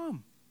you to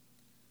come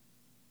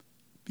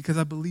because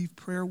I believe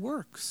prayer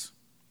works.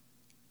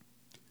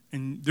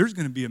 And there's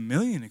going to be a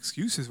million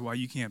excuses why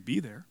you can't be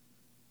there.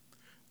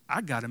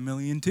 I got a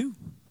million too.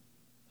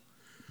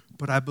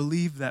 But I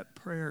believe that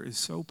prayer is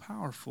so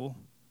powerful,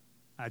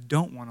 I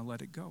don't want to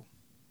let it go.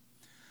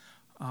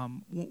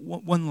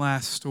 One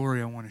last story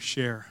I want to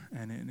share,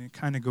 and it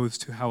kind of goes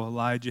to how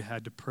Elijah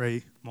had to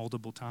pray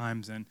multiple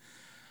times. And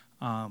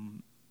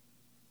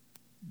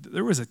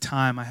there was a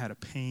time I had a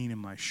pain in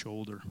my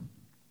shoulder,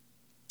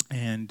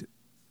 and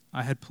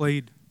I had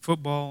played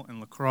football and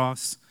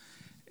lacrosse,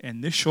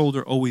 and this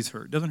shoulder always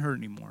hurt. It doesn't hurt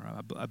anymore.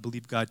 I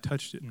believe God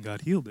touched it and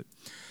God healed it.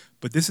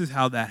 But this is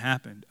how that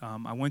happened.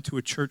 I went to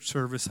a church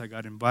service. I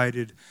got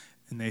invited,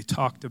 and they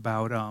talked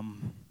about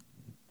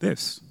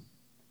this.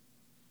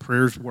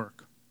 Prayers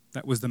work.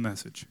 That was the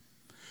message.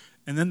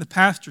 And then the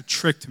pastor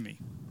tricked me,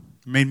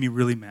 made me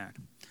really mad.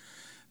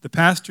 The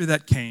pastor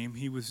that came,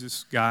 he was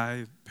this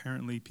guy.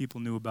 Apparently people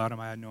knew about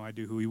him. I had no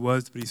idea who he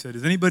was, but he said,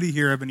 does anybody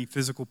here have any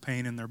physical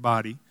pain in their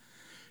body?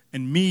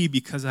 And me,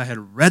 because I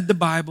had read the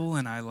Bible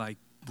and I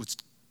was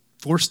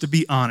forced to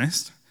be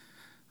honest,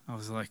 I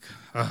was like,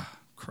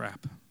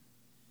 crap.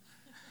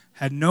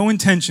 Had no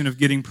intention of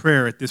getting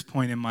prayer at this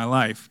point in my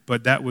life,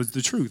 but that was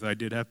the truth. I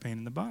did have pain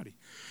in the body.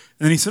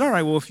 And then he said, all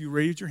right, well, if you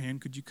raised your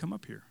hand, could you come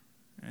up here?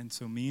 And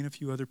so me and a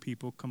few other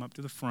people come up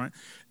to the front,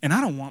 and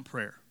I don't want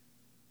prayer.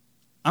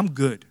 I'm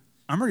good.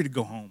 I'm ready to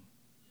go home.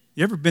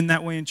 You ever been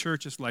that way in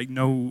church? It's like,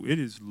 no, it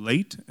is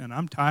late, and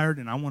I'm tired,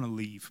 and I want to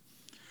leave.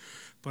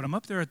 But I'm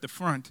up there at the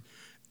front,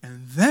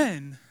 and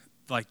then,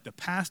 like the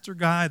pastor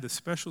guy, the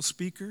special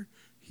speaker,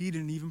 he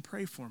didn't even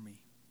pray for me.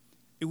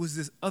 It was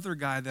this other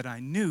guy that I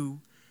knew,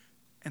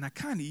 and I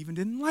kind of even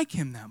didn't like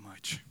him that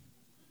much.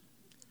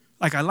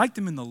 Like, I liked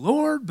him in the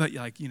Lord, but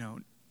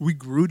we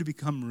grew to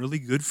become really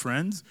good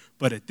friends.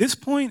 But at this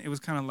point, it was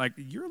kind of like,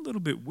 you're a little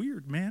bit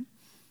weird, man.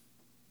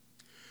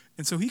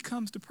 And so he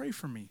comes to pray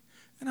for me.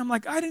 And I'm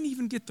like, I didn't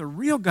even get the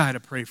real guy to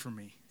pray for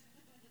me.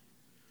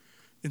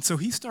 And so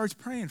he starts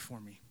praying for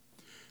me.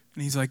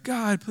 And he's like,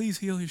 God, please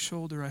heal his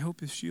shoulder. I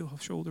hope his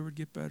shoulder would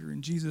get better.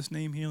 In Jesus'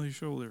 name, heal his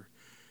shoulder.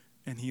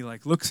 And he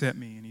looks at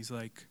me and he's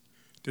like,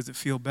 does it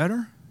feel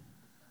better?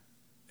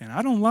 And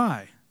I don't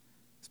lie,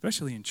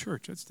 especially in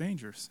church. That's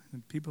dangerous.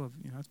 And people have,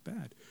 that's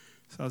bad.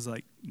 So I was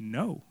like,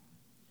 no.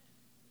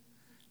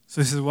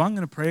 So he says, well, I'm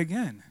going to pray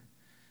again.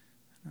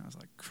 And I was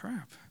like,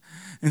 crap.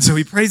 And so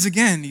he prays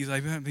again. He's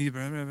like, help,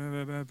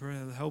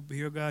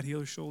 heal God, heal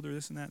his shoulder,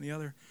 this and that and the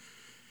other.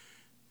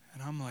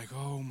 And I'm like,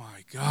 oh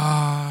my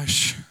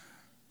gosh,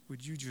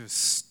 would you just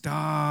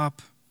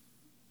stop?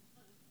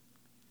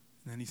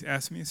 And then he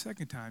asked me a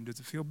second time, does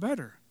it feel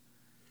better?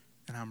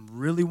 And I'm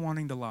really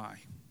wanting to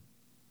lie.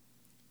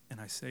 And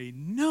I say,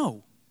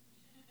 no.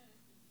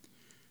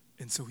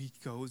 And so he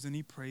goes and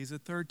he prays a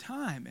third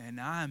time, and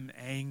I'm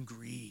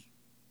angry.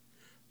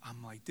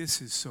 I'm like,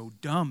 this is so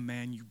dumb,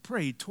 man. You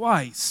prayed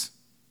twice.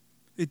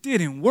 It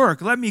didn't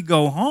work. Let me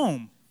go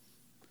home.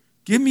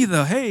 Give me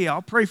hey,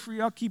 I'll pray for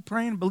you. I'll keep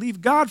praying,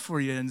 believe God for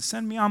you, and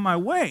send me on my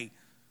way.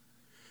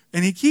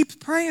 And he keeps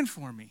praying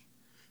for me.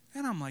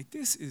 And I'm like,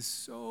 this is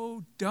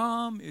so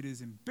dumb. It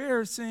is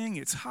embarrassing.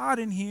 It's hot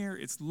in here.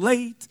 It's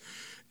late.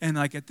 And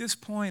at this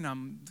point,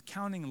 I'm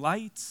counting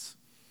lights.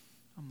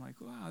 I'm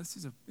like, wow, this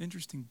is an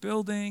interesting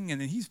building.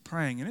 And then he's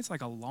praying, and it's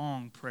like a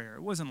long prayer.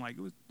 It wasn't like,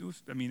 it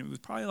was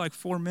probably like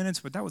 4 minutes,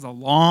 but that was a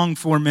long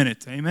 4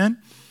 minutes.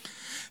 Amen?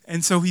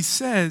 And so he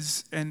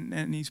says,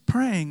 and he's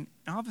praying,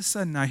 and all of a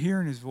sudden I hear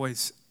in his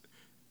voice,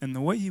 and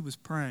the way he was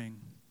praying,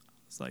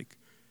 I was like,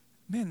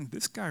 man,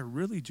 this guy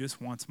really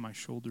just wants my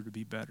shoulder to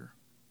be better.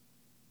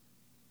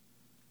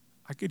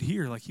 I could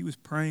hear he was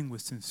praying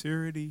with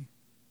sincerity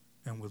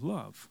and with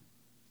love.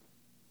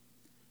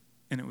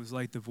 And it was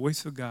like the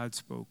voice of God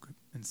spoke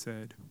and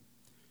said,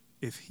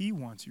 if he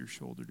wants your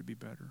shoulder to be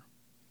better,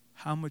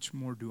 how much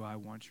more do I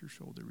want your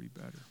shoulder to be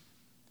better?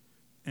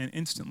 And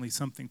instantly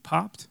something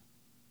popped,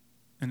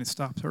 and it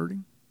stopped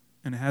hurting,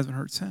 and it hasn't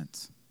hurt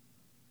since.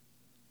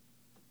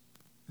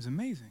 It was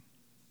amazing.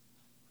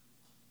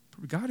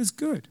 God is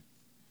good.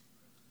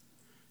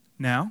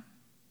 Now,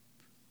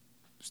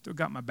 still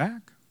got my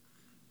back.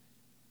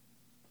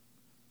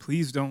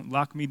 Please don't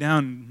lock me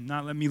down and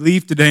not let me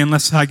leave today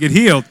unless I get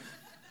healed.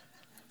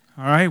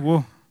 All right,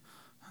 well,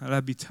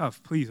 that'd be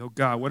tough. Please, oh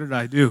God, what did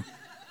I do?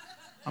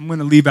 I'm going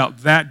to leave out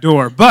that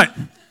door. But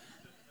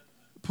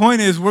the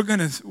point is,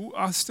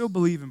 I'll still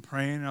believe in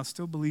praying, and I'll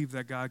still believe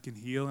that God can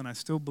heal, and I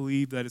still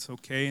believe that it's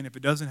okay. And if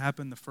it doesn't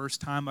happen the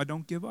first time, I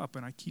don't give up,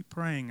 and I keep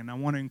praying, and I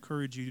want to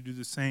encourage you to do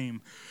the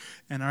same.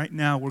 And right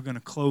now, we're going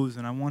to close,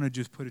 and I want to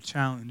just put a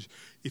challenge.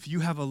 If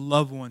you have a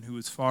loved one who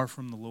is far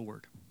from the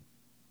Lord,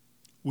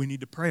 we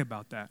need to pray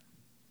about that.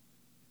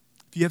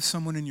 If you have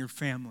someone in your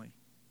family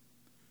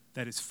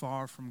that is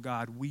far from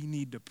God, we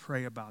need to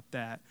pray about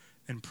that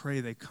and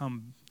pray they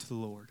come to the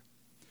Lord.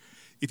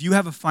 If you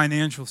have a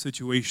financial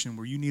situation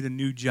where you need a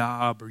new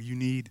job or you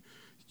need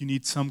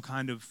some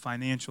kind of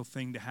financial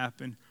thing to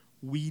happen,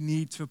 we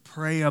need to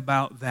pray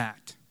about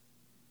that.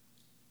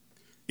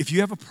 If you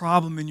have a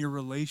problem in your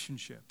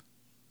relationship,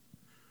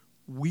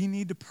 we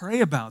need to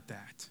pray about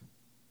that.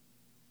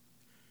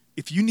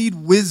 If you need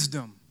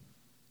wisdom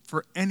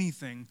for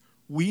anything,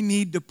 we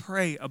need to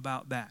pray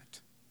about that.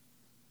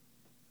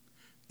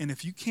 And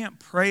if you can't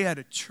pray at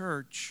a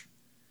church,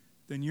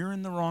 then you're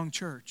in the wrong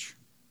church.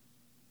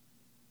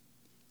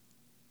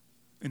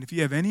 And if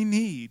you have any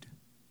need,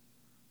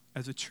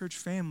 as a church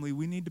family,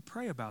 we need to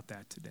pray about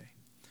that today.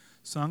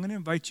 So I'm going to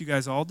invite you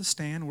guys all to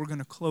stand. We're going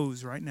to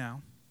close right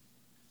now.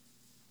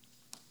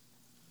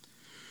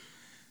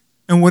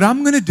 And what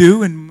I'm going to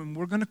do, and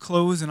we're going to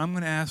close, and I'm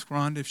going to ask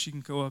Rhonda if she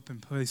can go up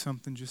and play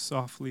something just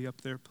softly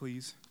up there,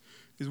 please,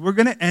 is we're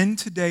going to end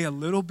today a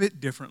little bit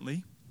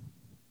differently.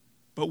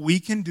 But we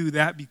can do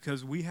that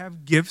because we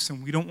have gifts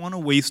and we don't want to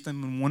waste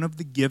them. And one of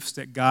the gifts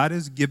that God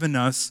has given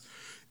us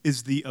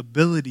is the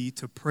ability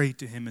to pray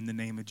to him in the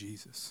name of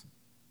Jesus.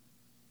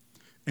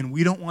 And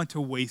we don't want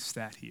to waste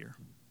that here.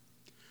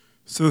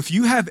 So if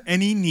you have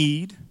any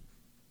need,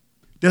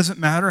 doesn't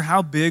matter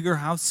how big or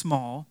how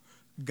small,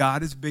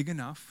 God is big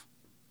enough.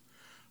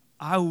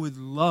 I would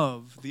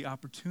love the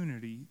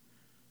opportunity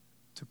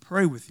to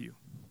pray with you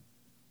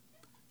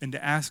and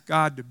to ask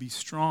God to be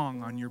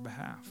strong on your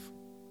behalf.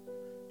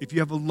 If you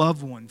have a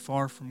loved one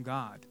far from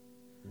God,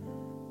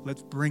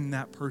 let's bring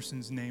that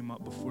person's name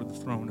up before the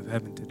throne of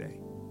heaven today.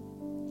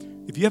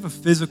 If you have a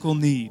physical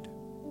need,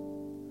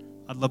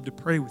 I'd love to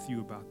pray with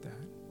you about that.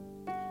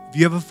 If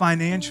you have a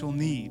financial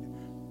need,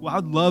 well,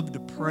 I'd love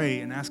to pray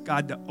and ask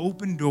God to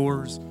open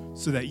doors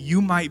so that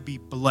you might be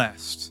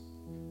blessed,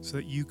 so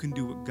that you can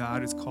do what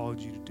God has called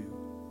you to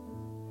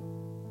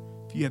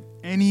do. If you have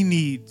any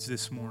needs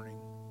this morning,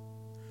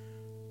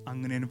 I'm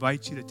going to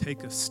invite you to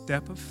take a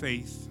step of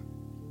faith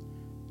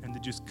and to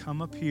just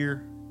come up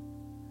here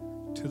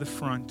to the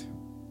front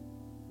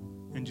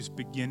and just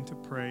begin to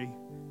pray,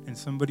 and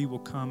somebody will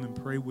come and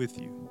pray with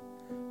you.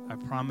 I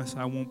promise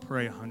I won't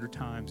pray 100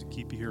 times and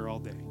keep you here all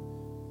day,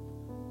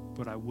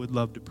 but I would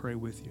love to pray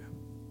with you.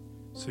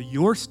 So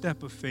your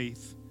step of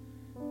faith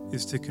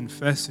is to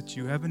confess that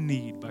you have a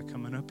need by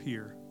coming up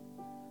here.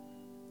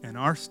 And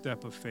our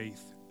step of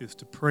faith is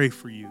to pray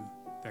for you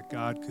that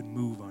God could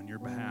move on your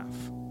behalf.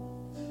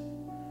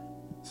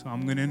 So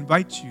I'm going to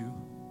invite you,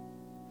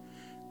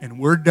 and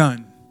we're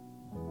done.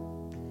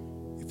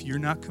 If you're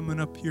not coming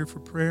up here for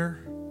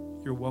prayer,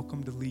 you're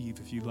welcome to leave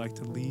if you'd like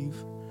to leave.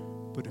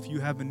 But if you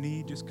have a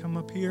need, just come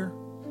up here,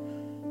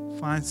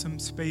 find some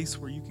space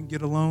where you can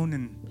get alone,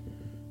 and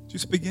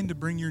just begin to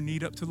bring your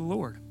need up to the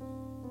Lord.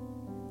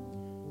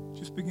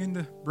 Just begin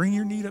to bring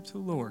your need up to the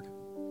Lord.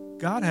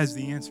 God has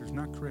the answers,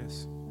 not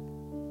Chris.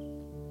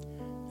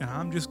 And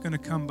I'm just going to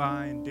come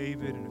by, and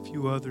David and a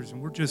few others,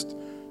 and we're just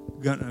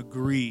going to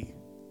agree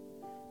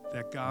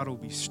that God will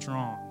be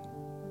strong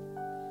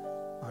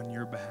on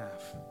your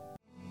behalf.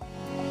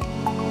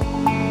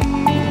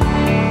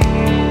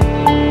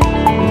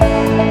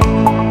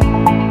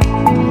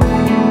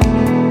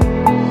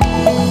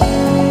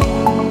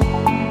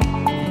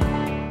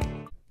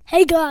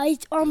 Hey guys,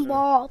 I'm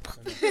Bob.